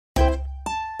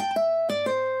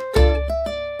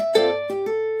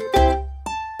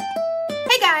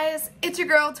it's your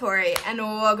girl Tori, and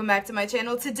welcome back to my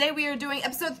channel. Today we are doing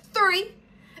episode 3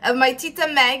 of my Tita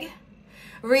Meg,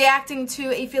 reacting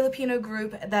to a Filipino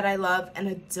group that I love and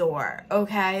adore,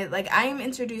 okay? Like, I am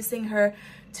introducing her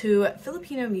to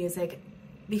Filipino music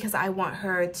because I want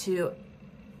her to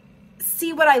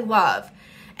see what I love.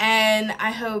 And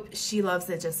I hope she loves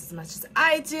it just as much as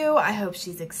I do. I hope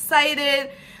she's excited.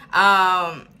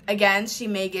 Again, she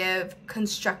may give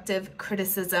constructive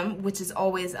criticism, which is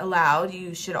always allowed.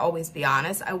 You should always be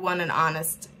honest. I want an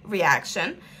honest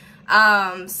reaction.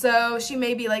 So she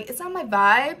may be like, it's not my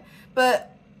vibe,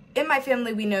 but in my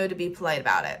family, we know to be polite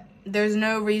about it. There's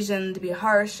no reason to be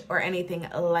harsh or anything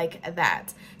like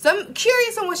that. So I'm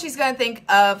curious on what she's going to think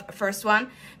of first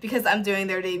one, because I'm doing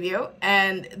their debut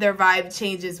and their vibe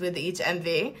changes with each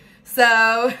MV.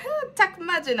 So, Ttak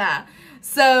Maja.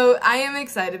 So I am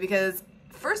excited because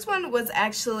first one was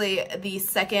actually the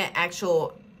second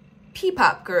actual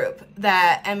P-pop group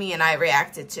that Emmy and I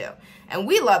reacted to. And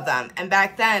we love them. And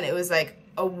back then it was like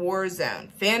a war zone.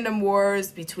 Fandom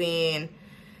wars between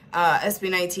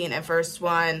SB19 and first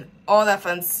one. All that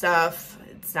fun stuff.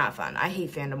 It's not fun. I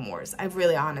hate fandom wars. I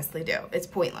really honestly do. It's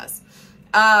pointless.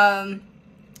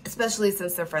 Especially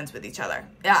since they're friends with each other.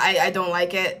 Yeah, I don't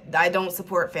like it. I don't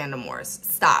support fandom wars.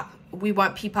 Stop. We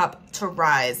want P-pop to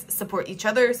rise. Support each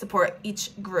other. Support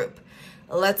each group.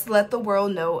 Let's let the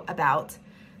world know about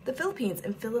the Philippines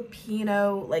and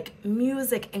Filipino, like,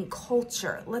 music and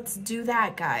culture. Let's do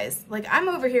that, guys. Like, I'm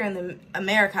over here in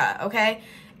America, okay?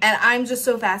 And I'm just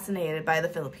so fascinated by the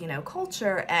Filipino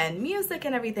culture and music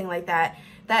and everything like that,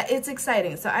 that it's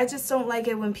exciting. So I just don't like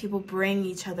it when people bring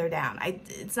each other down.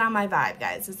 It's not my vibe,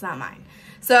 guys. It's not mine.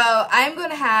 So I'm going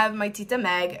to have my Tita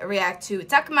Meg react to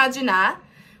Ttak Maja,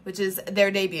 which is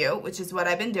their debut, which is what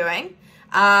I've been doing.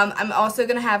 I'm also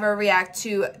going to have her react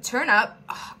to Turn Up.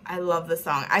 Oh, I love the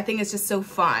song. I think it's just so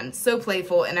fun, so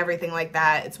playful and everything like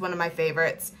that. It's one of my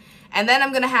favorites. And then I'm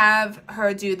going to have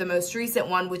her do the most recent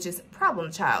one, which is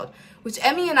Problem Child, which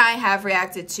Emmy and I have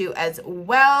reacted to as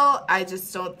well. I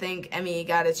just don't think Emmy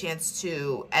got a chance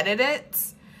to edit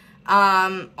it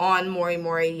on Mori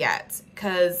Mori yet.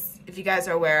 Because if you guys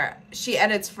are aware, she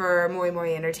edits for Mori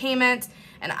Mori Entertainment,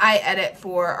 and I edit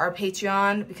for our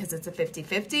Patreon because it's a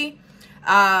 50-50.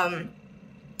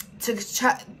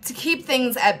 To keep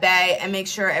things at bay and make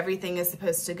sure everything is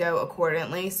supposed to go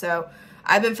accordingly. So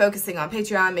I've been focusing on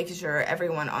Patreon, making sure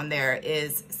everyone on there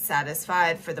is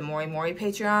satisfied for the Mori Mori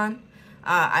Patreon.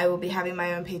 I will be having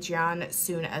my own Patreon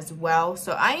soon as well.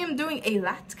 So I am doing a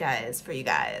lot, guys, for you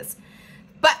guys.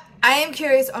 But I am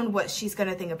curious on what she's going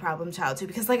to think of Problem Child too,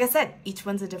 because like I said, each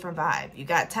one's a different vibe. You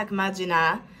got Ttak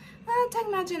Maja.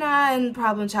 Ttak Maja and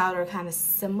Problem Child are kind of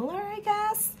similar, I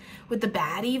guess, with the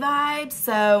baddie vibe.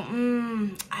 So,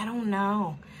 I don't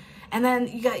know. And then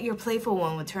you got your playful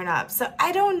one with Turn Up. So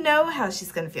I don't know how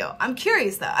she's going to feel. I'm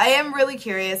curious, though. I am really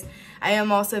curious. I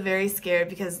am also very scared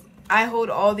because I hold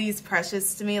all these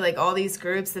precious to me, like all these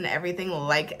groups and everything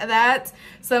like that.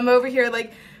 So I'm over here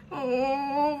like,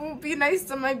 oh, be nice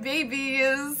to my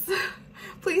babies.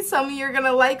 Please tell me you're going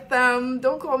to like them.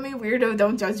 Don't call me weirdo.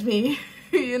 Don't judge me,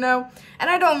 you know? And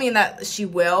I don't mean that she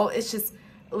will. It's just,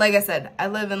 like I said, I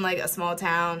live in like a small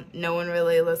town. No one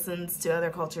really listens to other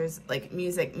cultures, like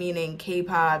music, meaning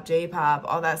K-pop, J-pop,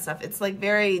 all that stuff. It's like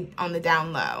very on the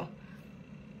down low.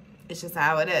 It's just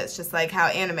how it is. Just like how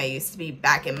anime used to be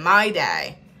back in my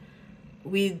day.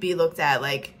 We'd be looked at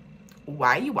like,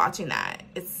 why are you watching that?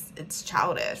 It's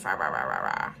childish, rah, rah, rah, rah,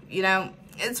 rah. You know,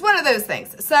 it's one of those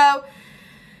things. So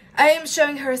I am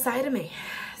showing her a side of me.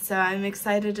 So I'm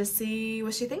excited to see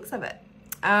what she thinks of it.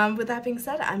 With that being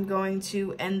said, I'm going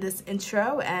to end this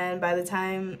intro, and by the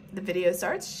time the video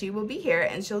starts, she will be here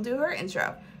and she'll do her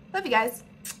intro. Love you guys.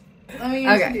 Let me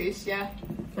introduce you.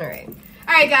 Alright.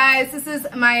 Alright guys, this is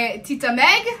my Tita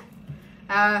Meg.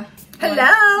 Hello.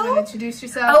 You want to introduce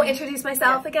yourself? Oh, introduce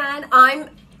myself again.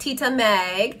 I'm Tita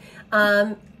Meg.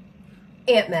 Aunt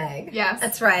Meg. Yes.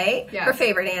 That's right. Yes. Her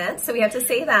favorite aunt, so we have to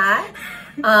say that.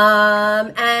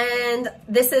 And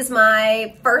this is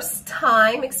my first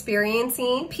time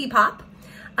experiencing P-pop.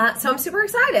 So I'm super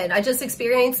excited. I just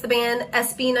experienced the band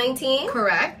SB19.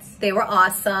 Correct. They were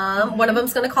awesome. One of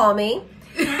them's going to call me.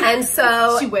 And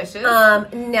so she wishes.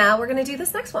 Now we're going to do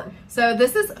this next one. So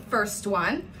this is first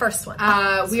one. First one.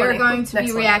 We are going to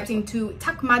be reacting to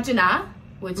Ttak Maja,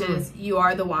 which is You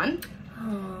Are the One.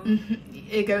 Oh.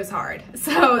 It goes hard.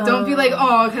 So don't be like,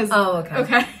 oh, because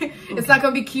okay. It's not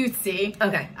going to be cutesy.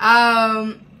 Okay.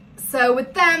 So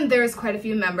with them, there's quite a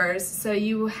few members. So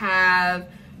you have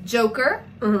Joker,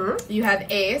 you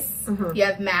have Ace, you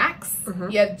have Max,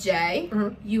 you have Jay,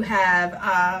 you have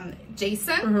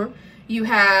Jayson, you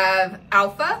have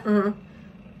Alpha,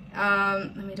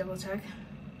 Let me double check.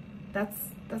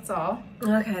 That's all.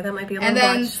 Okay, that might be a little And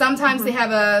then much. sometimes they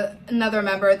have another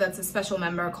member that's a special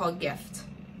member called Gift.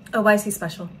 Oh, why is he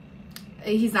special?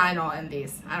 He's not in all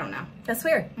MVs. I don't know. That's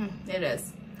weird. It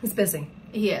is. He's busy.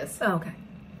 He is. Oh, okay.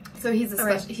 So he's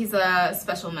a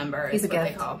special member. He's a what gift.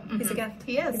 They call. He's a gift.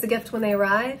 He is. He's a gift when they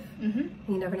arrive. You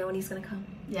never know when he's going to come.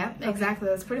 Yeah, exactly.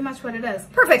 That's pretty much what it is.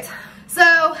 Perfect.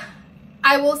 So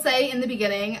I will say in the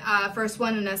beginning, first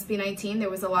one in SB19, there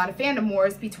was a lot of fandom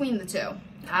wars between the two.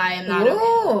 I am not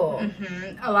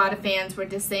a lot of fans were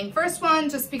dissing first one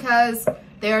just because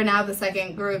they are now the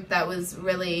second group that was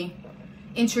really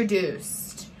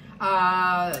introduced.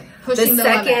 Pushing the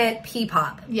second limit.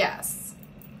 P-pop. Yes.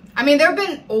 I mean, there have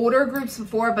been older groups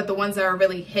before, but the ones that are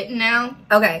really hitting now.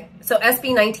 Okay. So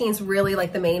SB19 is really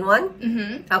like the main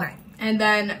one? Okay. And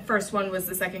then first one was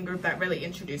the second group that really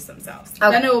introduced themselves.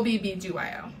 Okay. Then it will be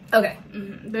BGYO. Okay.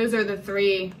 Those are the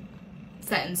three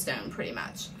set in stone, pretty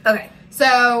much. Okay.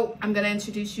 So I'm going to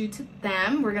introduce you to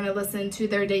them. We're going to listen to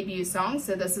their debut song.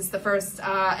 So this is the first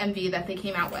MV that they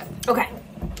came out with. Okay.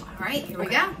 All right, here we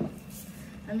go.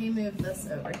 Let me move this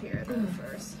over here though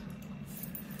first.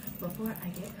 Before I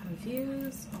get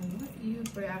confused on what you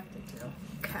reacted to.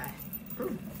 Okay.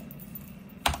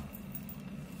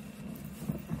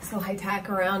 So high tech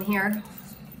around here.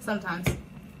 Sometimes.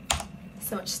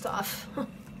 So much stuff.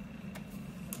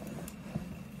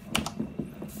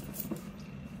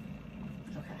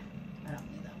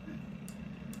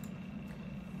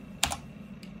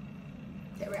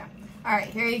 All right,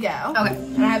 here you go. Okay.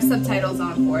 And I have subtitles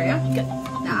on for you. Good.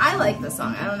 Now, I like this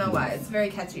song. I don't know why. It's very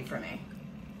catchy for me.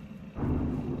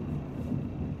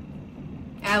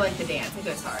 And I like the dance. It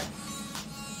goes hard.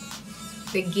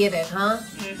 They get it, huh?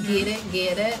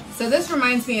 Get it. So this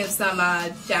reminds me of some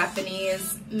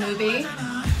Japanese movie,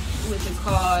 which is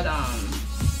called,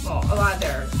 well, a lot of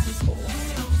their high school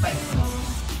fight films.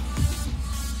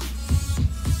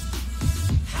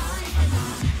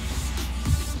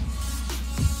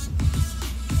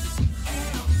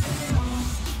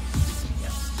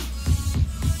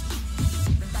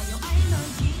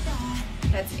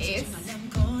 That's Ace.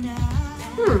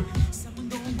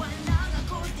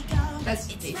 That's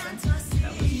Jayson.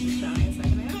 That was just showing a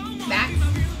second ago. Max.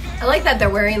 I like that they're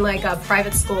wearing like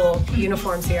private school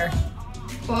uniforms here.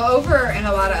 Well, over in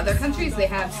a lot of other countries, they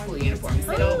have school uniforms.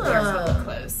 They don't wear public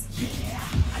clothes.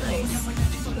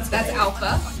 Nice. That's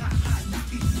Alpha.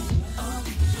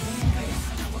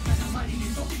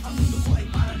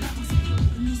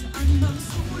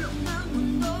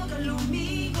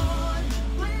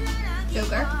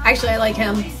 Joker. Actually, I like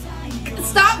him.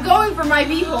 Stop going for my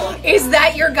people. Is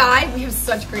that your guy? We have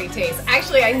such great taste.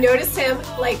 Actually, I noticed him,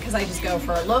 like, because I just go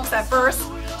for looks at first.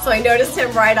 So I noticed him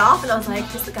right off, and I was like,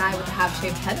 he's the guy with the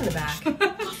half-shaved head in the back.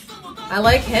 I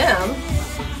like him.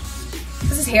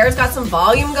 Because his hair's got some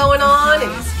volume going on,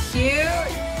 and he's cute.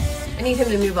 I need him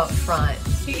to move up front.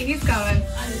 He's coming.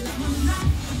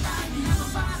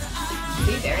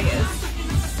 See, there he is.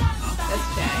 Oh,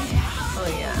 that's Jay. Oh,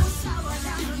 yeah.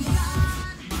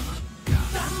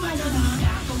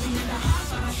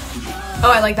 Oh,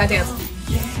 I like that dance.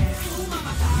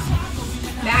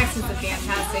 Max is a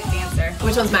fantastic dancer.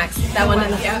 Which one's Max? That one,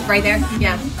 yeah. Right there?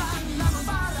 Yeah.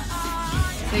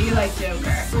 So you like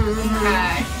Joker.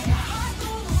 Okay.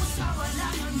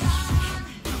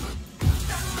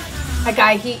 That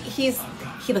guy, he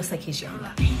looks like he's young.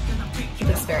 He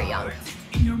looks very young.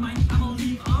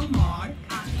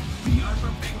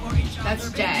 That's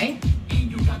Jay.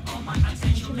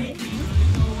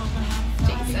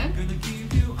 Jayson.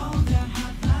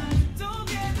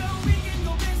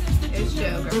 There's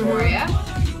Joker for ya.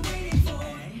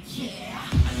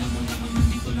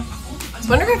 I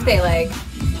wonder if they like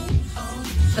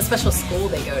a special school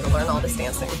they go to learn all this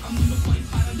dancing.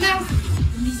 No.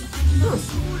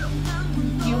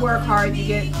 You work hard, you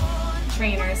get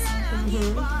trainers.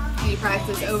 You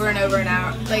practice over and over an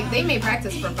hour. Like, they may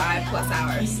practice for 5+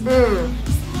 hours.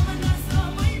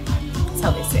 That's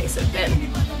how they stay so thin.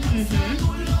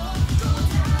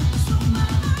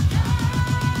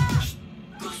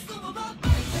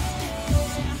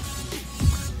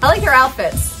 I like their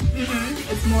outfits.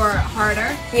 It's more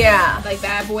harder. Yeah. Like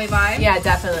bad boy vibe. Yeah,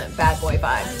 definite bad boy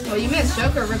vibe. Well, you missed.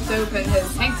 Joker ripped open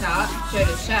his tank top, showed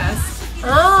his chest.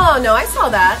 Oh, no, I saw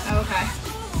that. Okay.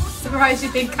 Surprised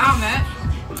you didn't comment.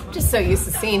 I'm just so used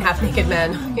to seeing half-naked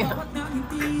men. Yeah.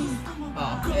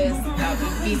 Well, it is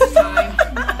beach time.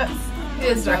 It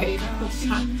is right. beach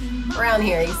time. Around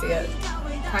here, you see it.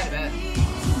 Quite a bit.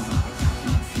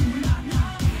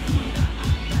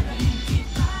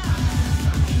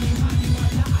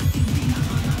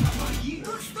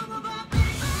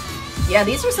 Yeah,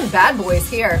 these are some bad boys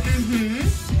here.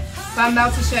 But I'm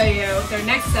about to show you their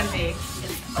next MV.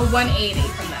 It's a 180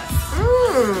 from this.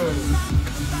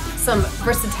 Some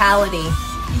versatility.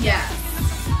 Yes.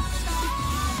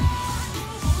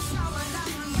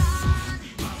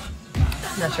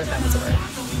 I'm not sure if that was a word.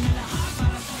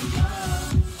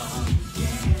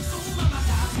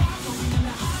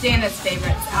 Janet's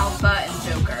favorites, Alpha and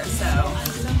Joker. So.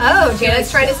 Oh,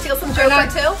 Janet's trying to steal some Joker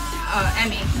too?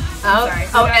 Emmy. Oh, sorry.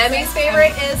 oh, Emmy's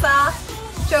favorite is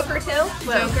Joker too?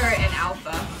 Well, Joker and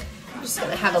Alpha. I'm just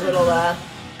gonna have a little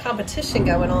competition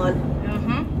going on.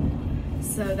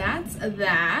 So that's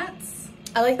that.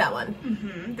 I like that one.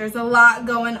 There's a lot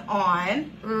going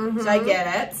on. So I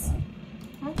get it.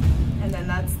 And then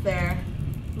that's their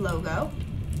logo.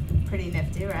 Pretty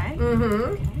nifty, right?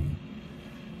 Okay.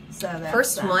 So that's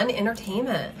First one,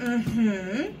 entertainment.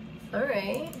 All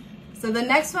right. So the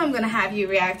next one I'm going to have you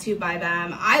react to by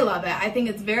them. I love it. I think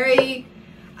it's very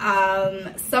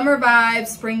summer vibe,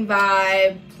 spring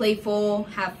vibe, playful,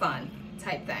 have fun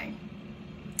type thing.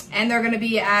 And they're going to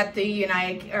be at the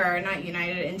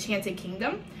Enchanted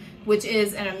Kingdom, which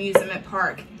is an amusement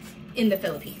park in the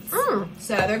Philippines.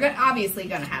 So they're obviously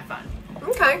going to have fun.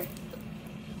 Okay.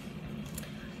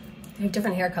 They have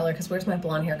different hair color because where's my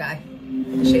blonde hair guy?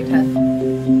 The shaved head.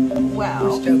 Well.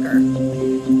 Where's Joker?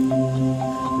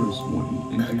 First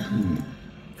one, entertainment.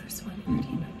 First one,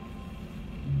 entertainment.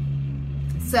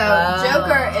 So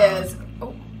Joker is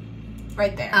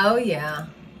right there. Oh, yeah.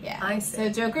 Yeah. I see. So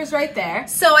Joker's right there.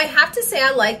 So I have to say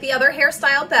I like the other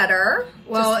hairstyle better.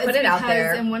 Well, just put it out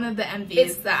there. In one of the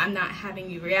MVs that I'm not having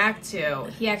you react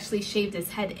to, he actually shaved his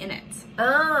head in it.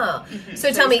 Oh.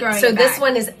 So tell me, so this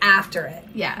one is after it?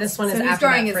 Yeah. This one is he's after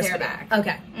growing that his first hair video. back.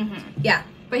 Okay. Yeah.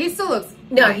 But he still looks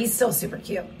No, he's still super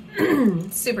cute.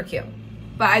 Super cute.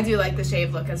 But I do like the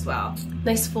shave look as well.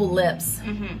 Nice full lips.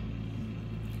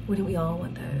 Wouldn't we all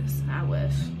want those? I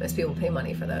wish. Most people pay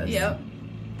money for those. Yep.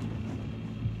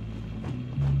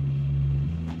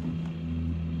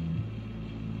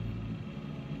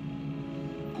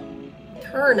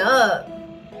 Turn up.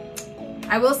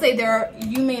 I will say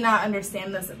you may not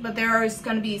understand this, but there is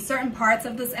going to be certain parts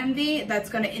of this MV that's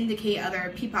going to indicate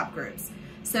other P-pop groups.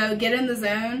 So Get in the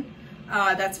Zone,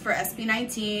 that's for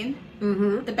SB19.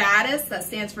 The Baddest, that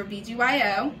stands for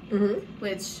BGYO,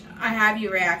 which I have you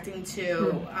reacting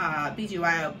to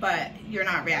BGYO, but you're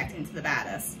not reacting to the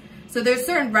Baddest. So there's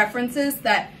certain references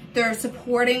that they're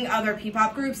supporting other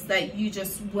P-pop groups that you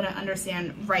just wouldn't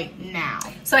understand right now.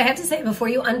 So I have to say, before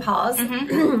you unpause,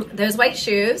 those white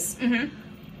shoes,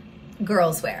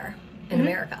 girls wear in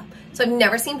America. So I've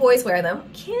never seen boys wear them.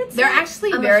 They're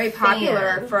actually very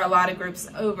popular for a lot of groups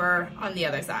over on the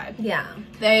other side. Yeah.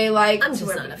 They like I'm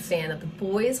just not a fan of the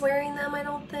boys wearing them, I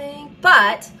don't think.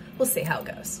 But we'll see how it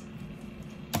goes.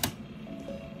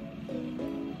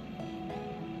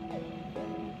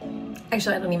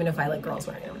 Actually, I don't even know if I like girls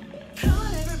wearing them.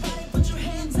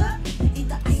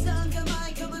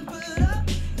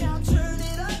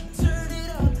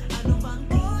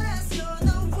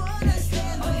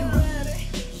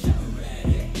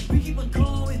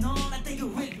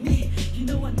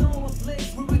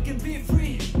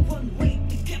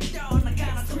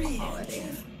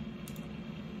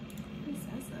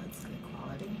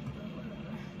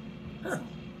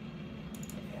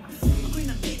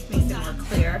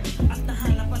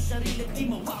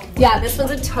 Yeah, this one's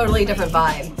a totally different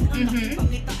vibe.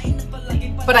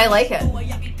 But I like it.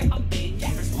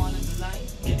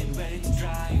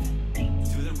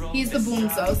 He's the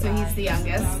bunso, so he's the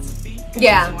youngest.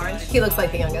 Yeah, he looks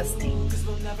like the youngest.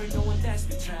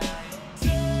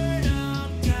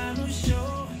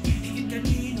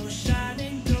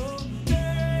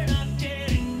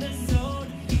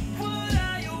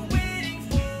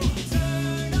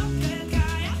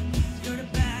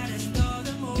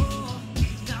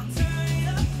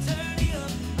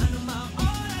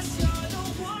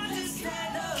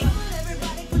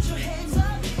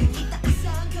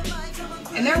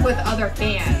 And they're with other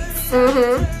fans,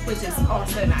 which is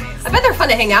also nice. I bet they're fun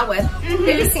to hang out with.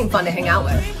 They just seem fun to hang out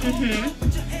with.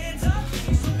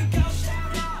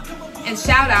 And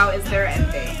Shout Out is their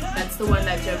envy. That's the one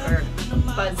that Joker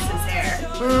buzzed his hair.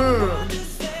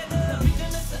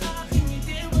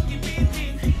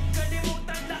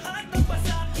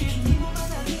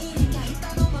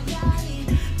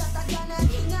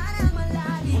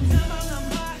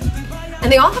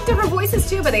 And they all have different voices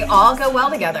too, but they all go well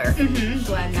together.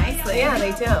 Blend nicely. Yeah,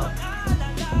 they do.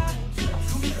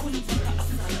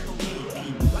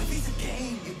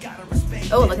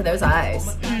 Oh, look at those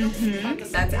eyes.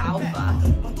 That's Alpha.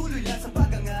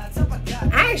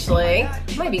 Actually, I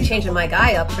might be changing my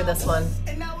guy up for this one.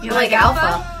 You I like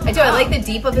Alpha. I do. I like the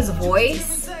deep of his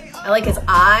voice. I like his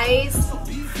eyes.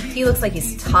 He looks like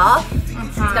he's tough.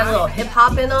 He's got a little hip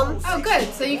hop in him. Oh, good.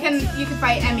 So you can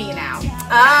fight Emmy now.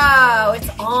 Oh, it's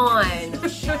on.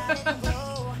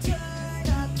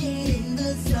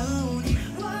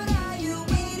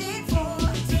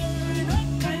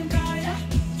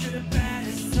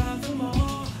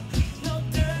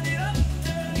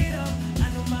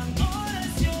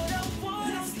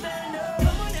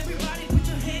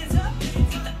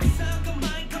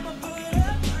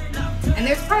 And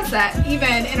there's parts that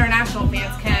even international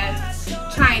fans can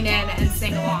chime in and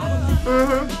sing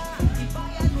along.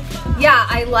 Yeah,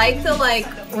 I like the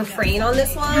refrain on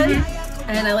this one,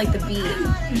 and I like the beat.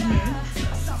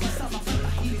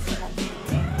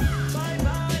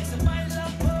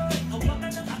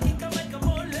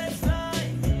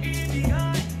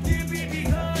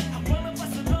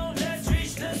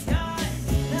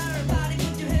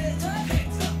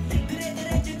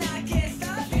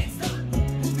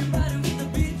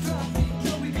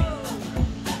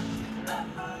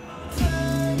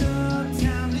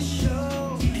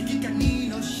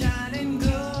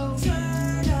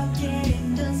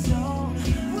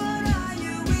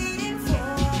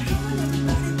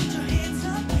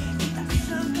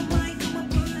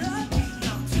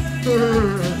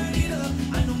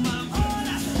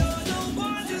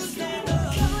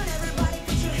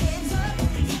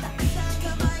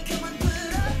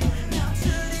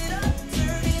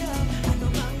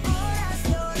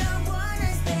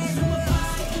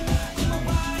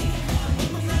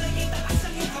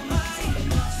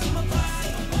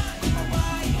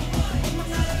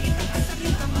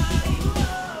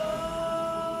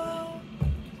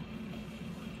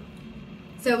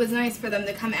 So it was nice for them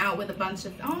to come out with a bunch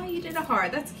of, oh, you did a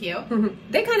heart. That's cute.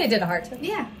 They kind of did a heart too.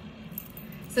 Yeah.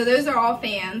 So those are all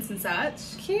fans and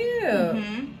such. Cute.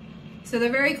 So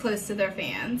they're very close to their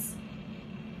fans.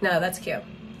 No, that's cute.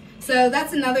 So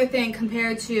that's another thing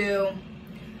compared to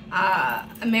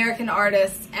American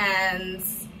artists and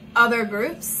other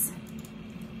groups.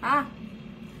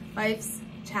 Life's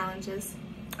challenges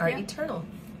Are eternal.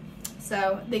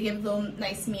 So they give little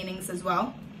nice meanings as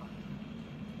well.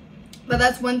 But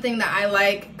that's one thing that I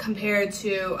like compared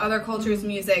to other cultures'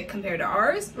 music compared to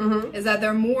ours, is that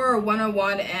they're more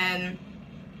one-on-one and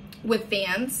with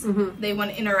fans. They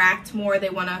want to interact more. They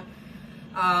want to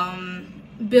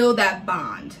build that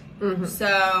bond.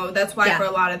 So that's why for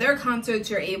a lot of their concerts,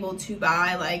 you're able to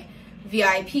buy like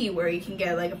VIP, where you can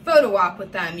get like a photo op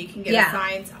with them. You can get a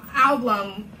signed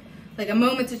album, like a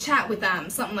moment to chat with them,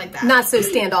 something like that. Not so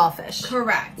standoffish.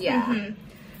 Correct. Yeah.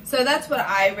 So that's what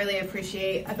I really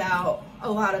appreciate about a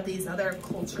lot of these other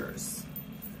cultures.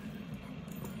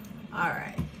 All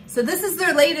right. So this is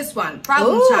their latest one,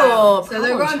 Problem Child. So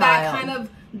they're going back kind of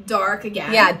dark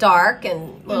again. Yeah, dark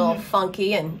and a little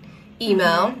funky and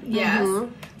emo. Yes.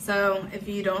 So if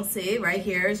you don't see, right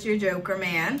here is your Joker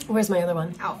man. Where's my other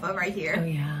one? Alpha right here. Oh,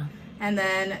 yeah. And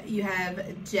then you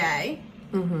have Jay.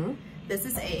 This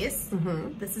is Ace.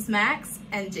 This is Max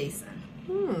and Jayson.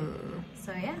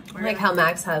 So yeah. I like how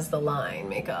Max has the line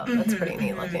makeup. That's pretty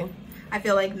neat looking. I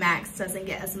feel like Max doesn't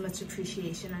get as much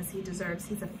appreciation as he deserves.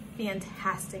 He's a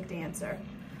fantastic dancer.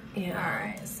 Yeah. All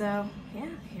right. So yeah,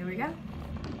 here we go.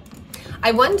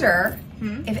 I wonder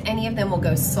if any of them will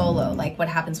go solo, like what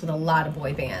happens with a lot of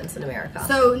boy bands in America.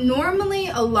 So normally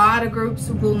a lot of groups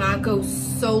will not go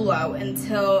solo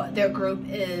until their group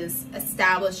is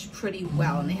established pretty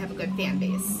well and they have a good fan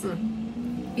base.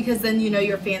 Because then you know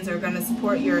your fans are going to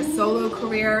support your solo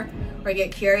career or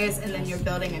get curious, and then you're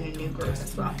building in a new group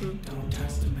as well. Don't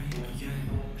test me.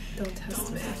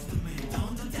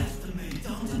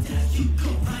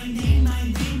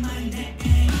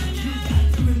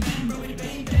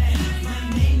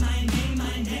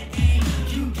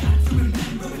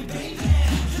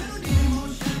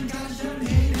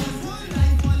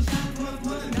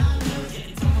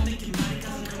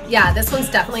 Yeah, this one's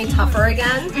definitely tougher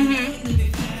again.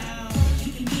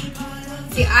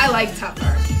 See, I like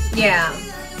tougher. Yeah.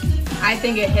 I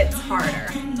think it hits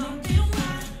harder.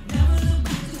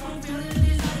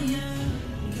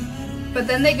 But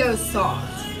then they go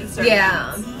soft.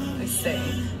 Yeah. I see.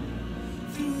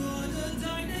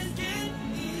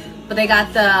 But they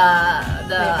got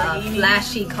the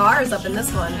flashy cars up in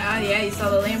this one. Oh yeah, you saw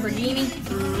the Lamborghini?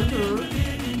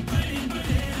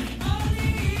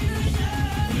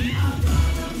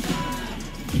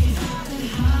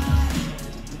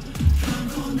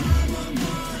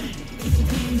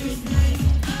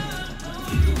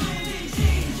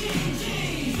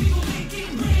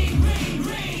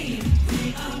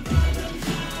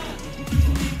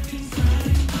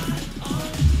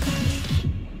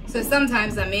 So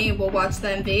sometimes me, we'll watch the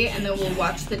MV and then we'll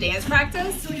watch the dance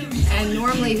practice. And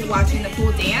normally watching the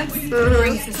full dance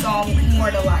brings the song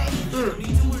more to life.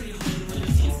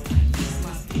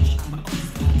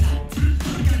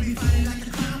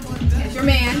 There's your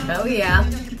man. Oh yeah.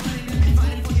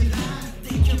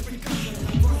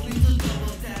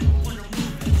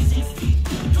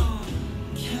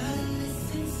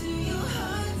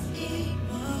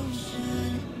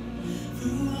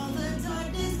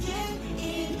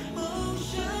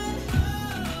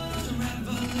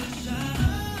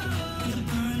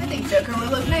 Joker would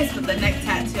look nice with the neck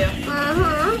tattoo.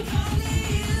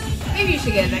 Maybe you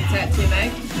should get a neck tattoo,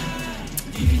 Meg.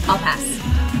 I'll pass.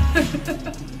 I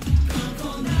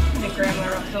think Grandma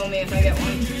will kill me if I get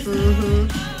one.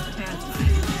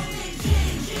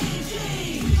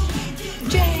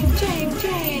 Jing.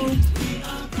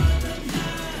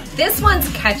 This one's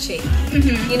catchy.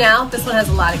 You know, this one has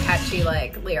a lot of catchy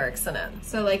like lyrics in it.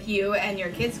 So like you and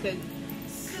your kids could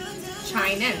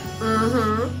chime in.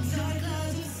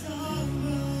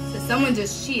 Someone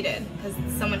just cheated because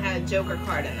someone had a Joker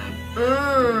card in them.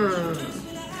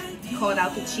 Called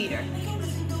out the cheater.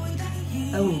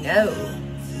 Oh no.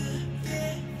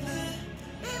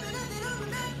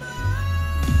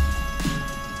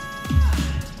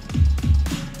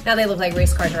 Now they look like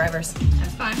race car drivers.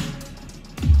 That's fine.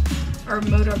 Or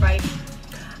motorbike.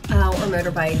 Oh, or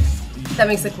motorbike. That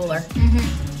makes it cooler.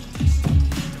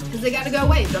 Because they gotta go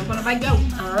away. Jump on a bike, go.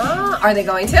 Are they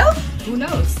going to? Who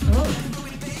knows?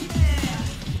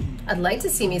 I'd like to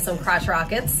see me some crotch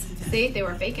rockets. See, they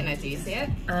were faking it. Do you see it?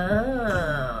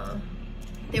 Oh.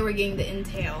 They were getting the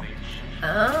intel.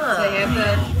 Oh. So they have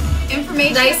the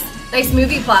information. Nice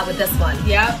movie plot with this one.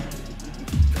 Yep.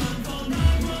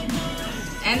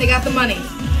 And they got the money.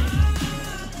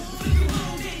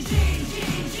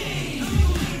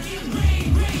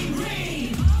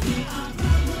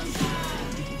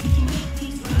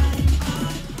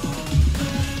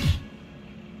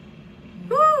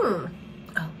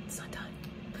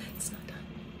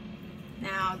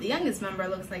 The youngest member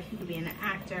looks like he could be an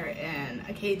actor in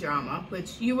a K-drama,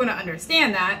 which you wouldn't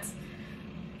understand that.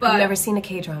 But I've never seen a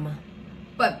K-drama.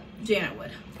 But Janet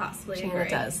would possibly. Janet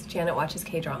does. Janet watches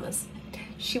K-dramas.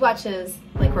 She watches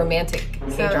like romantic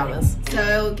K-dramas. So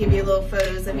it'll give you little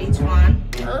photos of each one.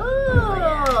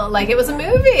 Oh, like it was a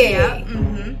movie. Yeah.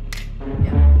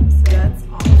 Yeah. So that's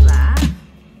all that.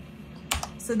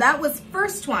 So that was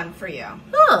first one for you.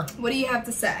 Huh. What do you have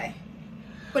to say?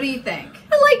 What do you think?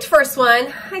 I liked first one.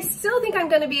 I still think I'm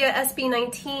going to be a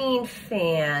SB19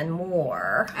 fan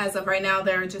more. As of right now,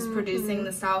 they're just producing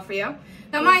the style for you.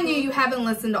 Now, mind you, you haven't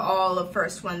listened to all of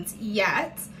first ones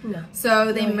yet. No.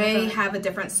 So they may have a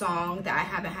different song that I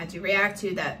haven't had to react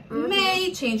to that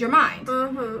may change your mind.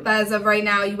 But as of right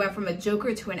now, you went from a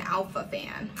Joker to an Alpha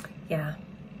fan. Yeah.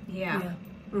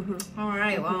 All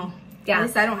right, well. Yeah. At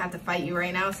least I don't have to fight you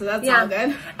right now, so that's all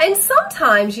good. And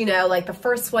sometimes, you know, like the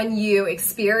first one you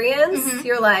experience,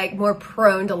 you're like more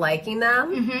prone to liking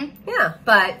them. Yeah,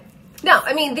 but no,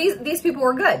 I mean, these people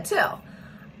were good too.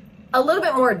 A little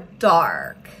bit more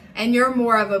dark. And you're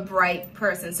more of a bright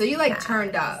person, so you like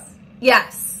turned up.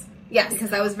 Yes.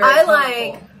 Because I was very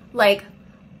I like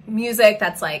music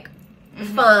that's like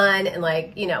fun and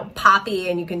like, you know, poppy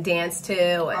and you can dance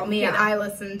to. And, I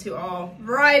listen to all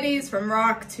varieties from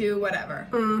rock to whatever.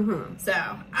 So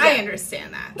I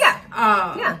understand that.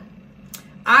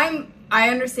 I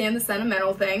understand the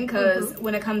sentimental thing because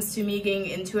when it comes to me getting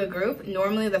into a group,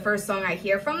 normally the first song I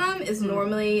hear from them is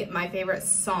normally my favorite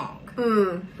song.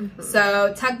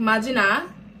 So Ttak Maja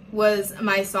was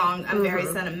my song I'm very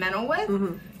sentimental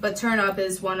with, but Turn Up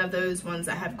is one of those ones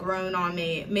that have grown on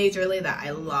me majorly that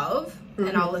I love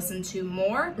and I'll listen to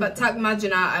more. But Ttak Maja,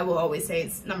 I will always say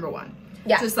it's number one.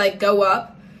 Just like Go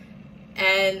Up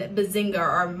and Bazinga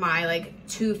are my like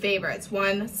two favorites.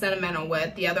 One sentimental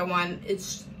with, the other one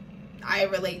is I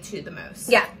relate to the most.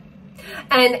 Yeah.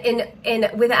 And in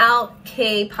without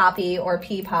K-poppy or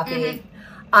P-poppy,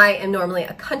 I am normally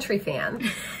a country fan.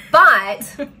 But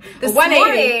this 180.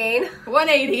 morning,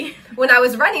 180. when I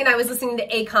was running, I was listening to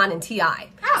Akon and T.I.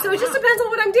 So it just depends on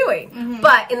what I'm doing.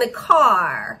 But in the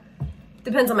car,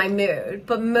 depends on my mood.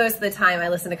 But most of the time, I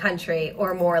listen to country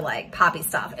or more like poppy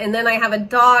stuff. And then I have a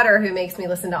daughter who makes me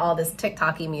listen to all this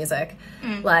TikTok-y music,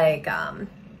 like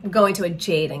going to a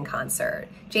Jayson concert.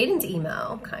 Jaden's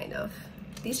emo, kind of.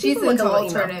 She's into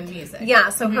alternative music. Yeah,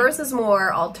 so hers is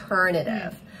more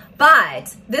alternative.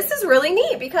 But this is really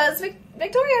neat because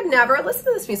Victoria, I've never listened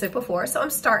to this music before, so I'm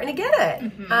starting to get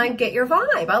it. I get your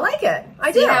vibe. I like it.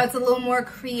 I do. See how it's a little more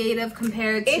creative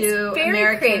compared to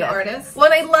American artists?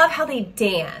 Well, I love how they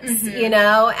dance, you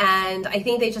know, and I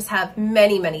think they just have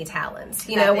many, many talents,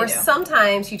 you know, where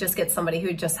sometimes you just get somebody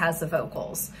who just has the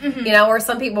vocals, you know, or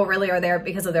some people really are there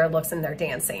because of their looks and their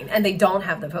dancing, and they don't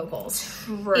have the vocals,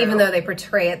 even though they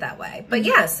portray it that way. But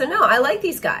yeah, so no, I like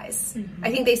these guys. I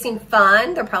think they seem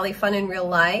fun. They're probably fun in real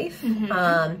life.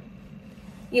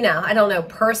 You know, I don't know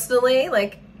personally,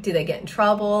 like, do they get in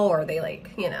trouble or they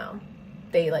like, you know,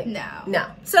 they like, no.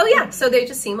 So yeah, so they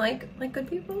just seem like good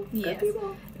people. Good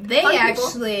people. They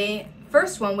actually,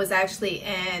 first one was actually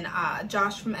in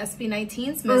Josh from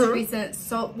SB19's most recent,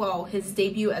 his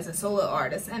debut as a solo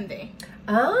artist, Envy.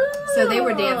 Oh. So they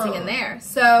were dancing in there.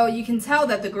 So you can tell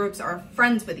that the groups are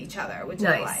friends with each other, which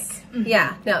I like.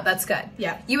 Yeah, no, that's good.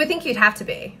 Yeah. You would think you'd have to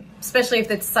be. Especially if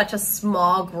it's such a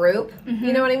small group,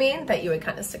 you know what I mean? That you would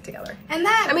kind of stick together. And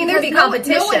that, I mean, there'd be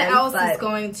competition. No one else is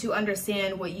going to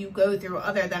understand what you go through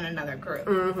other than another group.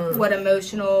 What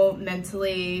emotional,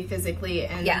 mentally, physically,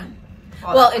 and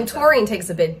well, and touring takes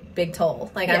a big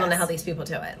toll. Like, I don't know how these people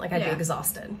do it. Like, I'd be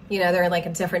exhausted. You know, they're in like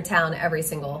a different town every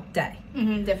single day.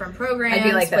 Different programs, I'd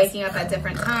be like waking up at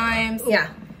different times.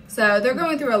 Yeah. So they're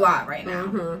going through a lot right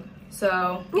now.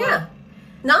 So, yeah.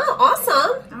 No,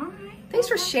 awesome. All right. Thanks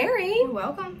for sharing. You're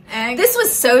welcome. And this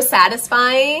was so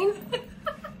satisfying.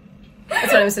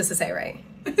 That's what I'm supposed to say, right?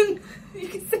 You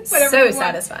can say whatever so you want.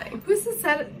 satisfying. Who's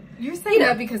the You're saying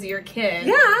that because of your kid.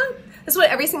 Yeah. That's what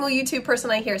every single YouTube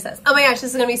person I hear says. Oh my gosh,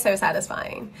 this is going to be so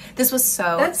satisfying. This was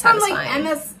so satisfying. That sounds like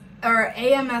MS or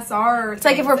AMSR. It's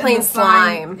like if we're playing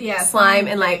slime. Yeah, slime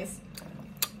and like.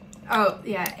 Oh,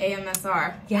 yeah,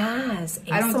 AMSR. Yes,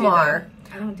 ASMR. I don't do that.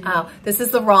 I don't do that. Oh, this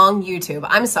is the wrong YouTube.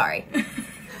 I'm sorry.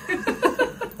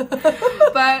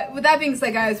 But with that being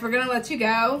said, guys, we're going to let you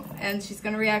go, and she's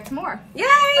going to react to more. Yay!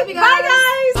 Love you guys. Bye,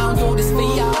 guys! I don't do this for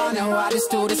y'all, no, I just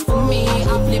do this for me. I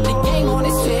flip the game on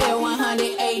this chair,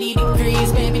 180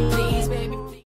 degrees, baby.